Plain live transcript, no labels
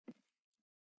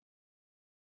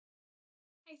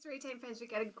Hi, Storytime friends. We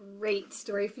got a great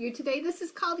story for you today. This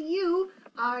is called You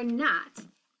Are Not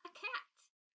a Cat.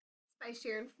 It's by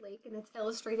Sharon Flake and it's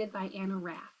illustrated by Anna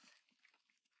Raff.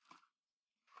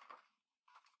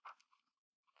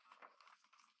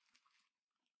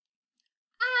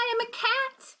 I am a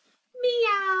cat.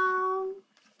 Meow.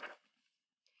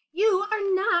 You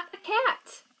are not a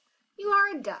cat. You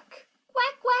are a duck.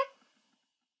 Quack, quack.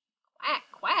 Quack,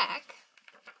 quack.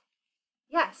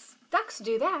 Yes, ducks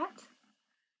do that.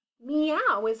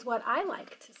 Meow is what I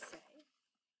like to say.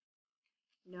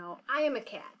 No, I am a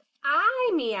cat.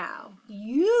 I meow.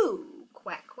 You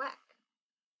quack, quack.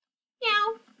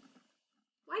 Meow.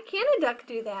 Why can't a duck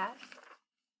do that?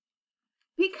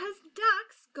 Because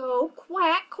ducks go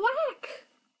quack, quack.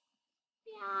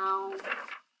 Meow.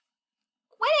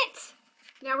 Quit it!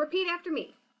 Now repeat after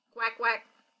me. Quack, quack.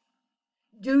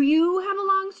 Do you have a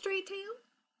long straight tail?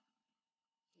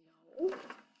 No.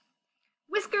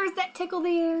 Whiskers that tickle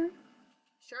the air.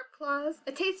 Sharp claws.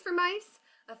 A taste for mice.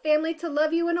 A family to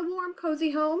love you in a warm,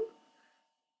 cozy home.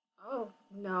 Oh,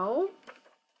 no.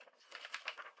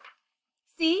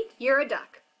 See, you're a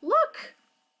duck. Look.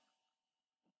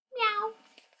 Meow.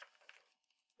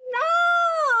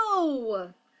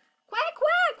 No! Quack,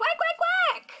 quack, quack, quack,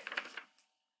 quack.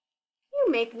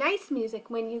 You make nice music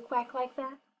when you quack like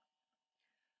that.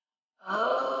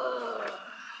 Oh.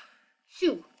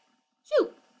 Shoo,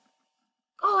 shoo.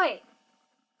 Go away.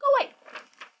 Go away.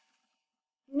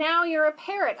 Now you're a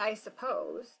parrot, I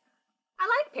suppose. I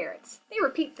like parrots. They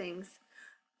repeat things.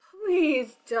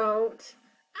 Please don't.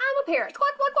 I'm a parrot.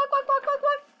 Quack, quack, quack, quack, quack, quack,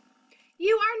 quack.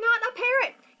 You are not a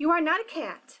parrot. You are not a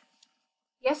cat.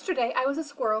 Yesterday, I was a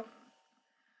squirrel.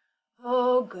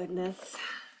 Oh, goodness.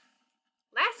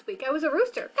 Last week, I was a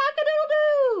rooster.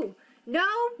 Cock-a-doodle-doo. No,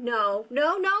 no,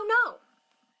 no, no, no.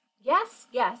 Yes,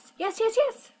 yes, yes, yes,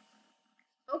 yes.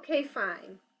 Okay,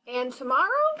 fine. And tomorrow?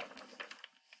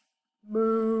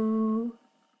 Moo.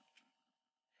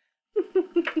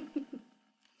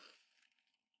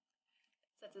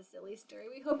 Such a silly story.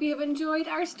 We hope you have enjoyed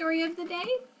our story of the day.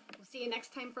 We'll see you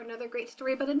next time for another great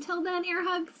story. But until then, air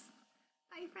hugs.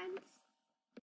 Bye, friends.